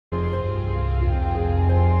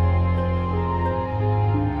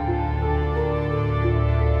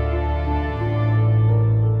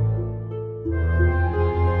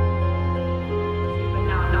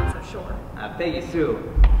Peggy Sue.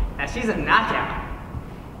 Now she's a knockout.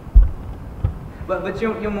 But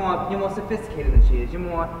you're more sophisticated than she is. You're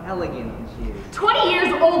more elegant than she is. 20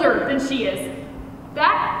 years older than she is.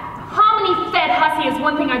 That hominy-fed hussy is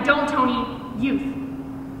one thing I don't, Tony. Youth.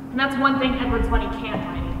 And that's one thing Edward's money can't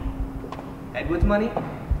buy me. Edward's money?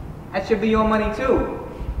 That should be your money too.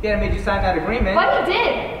 He hadn't made you sign that agreement. But he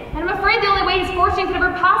did. And I'm afraid the only way his fortune could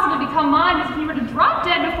ever possibly become mine is if he were to drop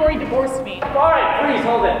dead before he divorced me. Alright, please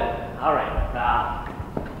hold it. Alright.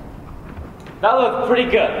 That looked pretty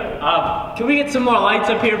good. Can we get some more lights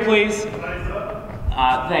up here, please?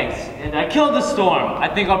 Thanks. And I killed the storm. I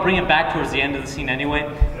think I'll bring it back towards the end of the scene anyway.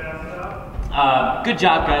 Good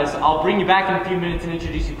job, guys. I'll bring you back in a few minutes and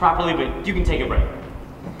introduce you properly, but you can take a break.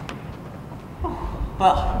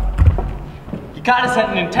 Well, you caught us at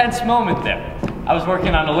an intense moment there. I was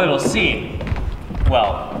working on a little scene.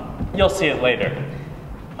 Well, you'll see it later.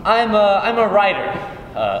 I'm a writer,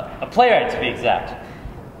 a playwright to be exact.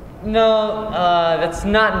 No, that's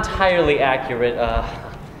not entirely accurate.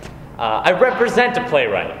 I represent a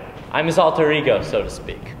playwright. I'm his alter ego, so to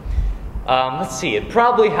speak. Let's see, it'd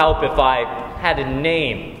probably help if I had a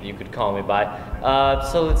name you could call me by.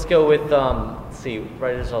 So let's go with, let's see,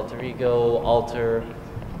 writer's alter ego,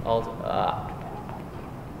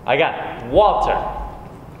 I got it, Walter.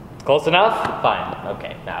 Close enough? Fine,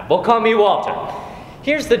 okay, now, we'll call me Walter.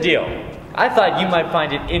 Here's the deal. I thought you might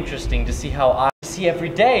find it interesting to see how I see every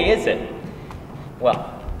day, is it?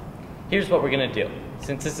 Well, here's what we're gonna do.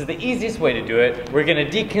 Since this is the easiest way to do it, we're gonna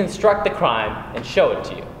deconstruct the crime and show it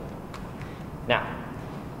to you. Now,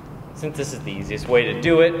 since this is the easiest way to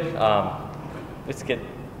do it, let's get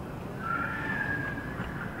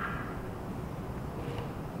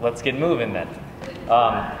moving then.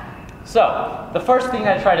 So, the first thing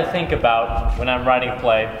I try to think about when I'm writing a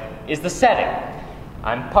play is the setting.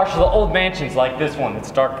 I'm partial to old mansions like this one that's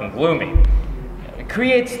dark and gloomy. It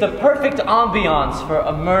creates the perfect ambiance for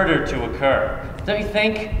a murder to occur. Don't you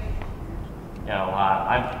think? You know,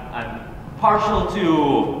 I'm partial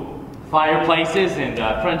to fireplaces and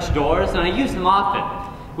French doors, and I use them often.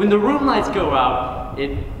 When the room lights go out,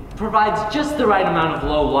 it provides just the right amount of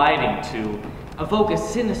low lighting to evoke a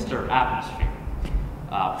sinister atmosphere.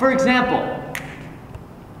 For example,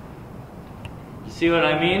 you see what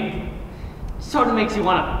I mean? Sort of makes you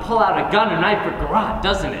want to pull out a gun or knife or garrote,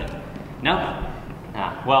 doesn't it? No?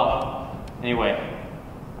 Well, anyway,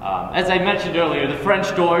 as I mentioned earlier, the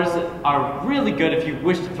French doors are really good if you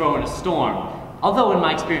wish to throw in a storm. Although in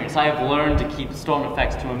my experience, I have learned to keep storm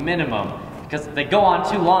effects to a minimum, because if they go on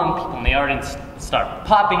too long, people in the audience start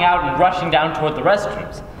popping out and rushing down toward the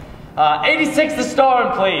restrooms. 86 the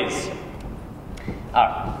storm, please.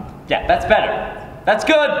 Yeah, that's better. That's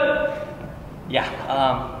good. Yeah,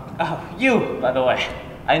 oh, you, by the way.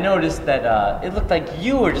 I noticed that it looked like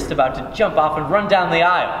you were just about to jump off and run down the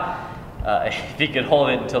aisle. If you could hold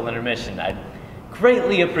it until intermission, I'd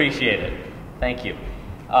greatly appreciate it. Thank you.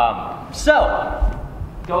 So,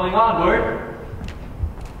 going onward,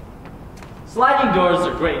 sliding doors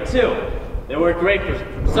are great too. They work great for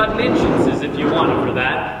sudden entrances if you want them for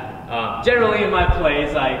that. Generally in my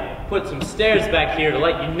plays, I put some stairs back here to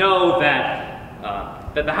let you know that,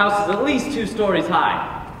 that the house is at least 2 stories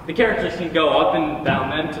high. The characters can go up and down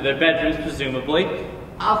them to their bedrooms, presumably.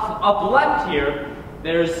 Up left here,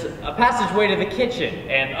 there's a passageway to the kitchen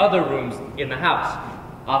and other rooms in the house.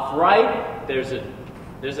 Off right, there's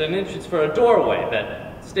an entrance for a doorway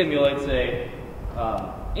that stimulates a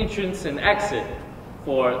entrance and exit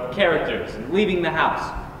for the characters leaving the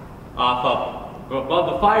house.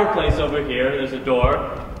 Above the fireplace over here, there's a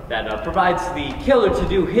door that provides the killer to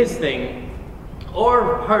do his thing,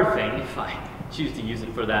 or her thing, if I choose to use it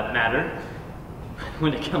for that matter.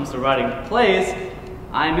 When it comes to writing plays,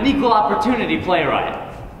 I'm an equal opportunity playwright.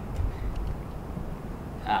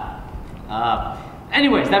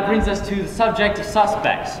 Anyways, that brings us to the subject of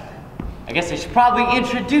suspects. I guess I should probably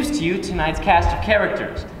introduce to you tonight's cast of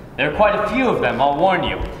characters. There are quite a few of them, I'll warn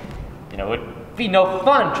you. You know, it'd be no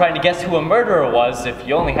fun trying to guess who a murderer was if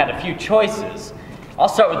you only had a few choices. I'll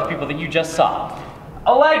start with the people that you just saw.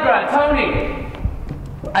 Allegra, Tony!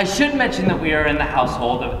 I should mention that we are in the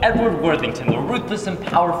household of Edward Worthington, the ruthless and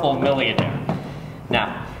powerful millionaire.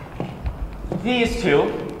 Now, these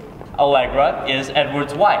two, Allegra is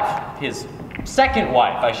Edward's wife, his second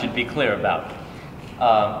wife, I should be clear about.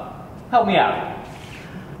 Help me out.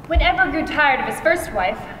 When Edward grew tired of his first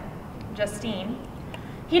wife, Justine,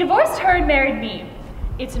 he divorced her and married me.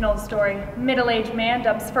 It's an old story. Middle-aged man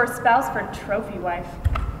dumps first spouse for trophy wife.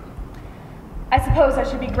 I suppose I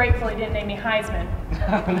should be grateful he didn't name me Heisman.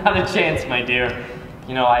 Not a chance, my dear.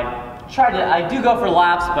 You know, I do go for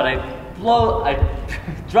laughs, but I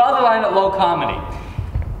draw the line at low comedy.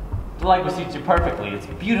 The language suits you perfectly. It's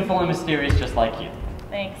beautiful and mysterious, just like you.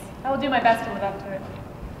 Thanks. I will do my best to live up to it.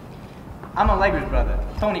 I'm Allegra's brother,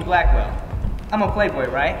 Tony Blackwell. I'm a playboy,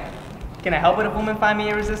 right? Can I help it if women find me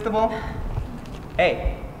irresistible?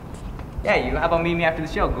 Hey. Yeah, you. How about meet me after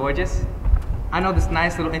the show, gorgeous? I know this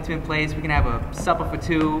nice little intimate place. We can have a supper for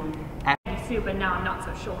two. Soup, and now I'm not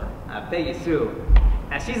so sure. I bet you, Sue.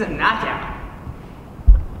 Now she's a knockout.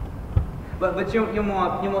 But you're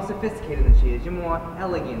more sophisticated than she is. You're more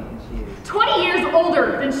elegant than she is. 20 years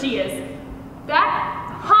older than she is.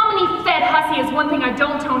 That hominy-fed hussy is one thing I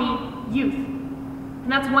don't, Tony. Youth.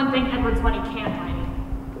 And that's one thing Edward's money can't buy me.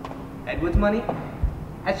 Edward's money?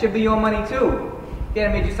 That should be your money too.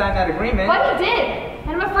 Dad made you sign that agreement. But he did.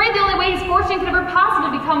 And I'm afraid the only way his fortune could ever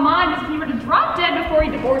possibly become mine is if he were to drop dead before he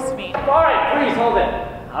divorced me. All right, please hold it.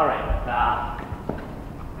 All right.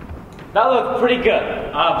 That looked pretty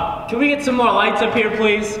good. Can we get some more lights up here,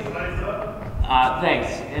 please? Lights up. Thanks.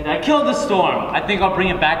 And I killed the storm. I think I'll bring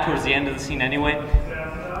it back towards the end of the scene anyway.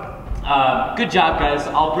 Good job, guys.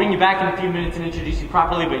 I'll bring you back in a few minutes and introduce you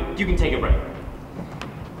properly, but you can take a break.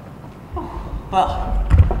 Well,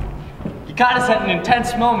 you caught us at an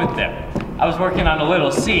intense moment there. I was working on a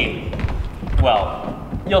little scene. Well,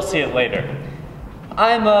 you'll see it later.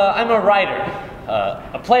 I'm a writer,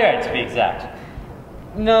 a playwright to be exact.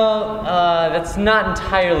 No, that's not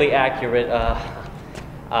entirely accurate.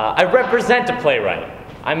 I represent a playwright.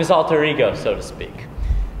 I'm his alter ego, so to speak.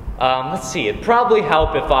 Let's see, it'd probably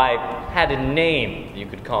help if I had a name you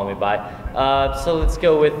could call me by. So let's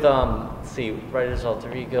go with, let's see, writer's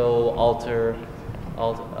alter ego,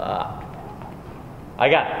 I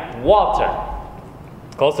got it. Walter.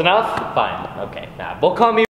 Close enough? Fine. Okay. Now, we'll call me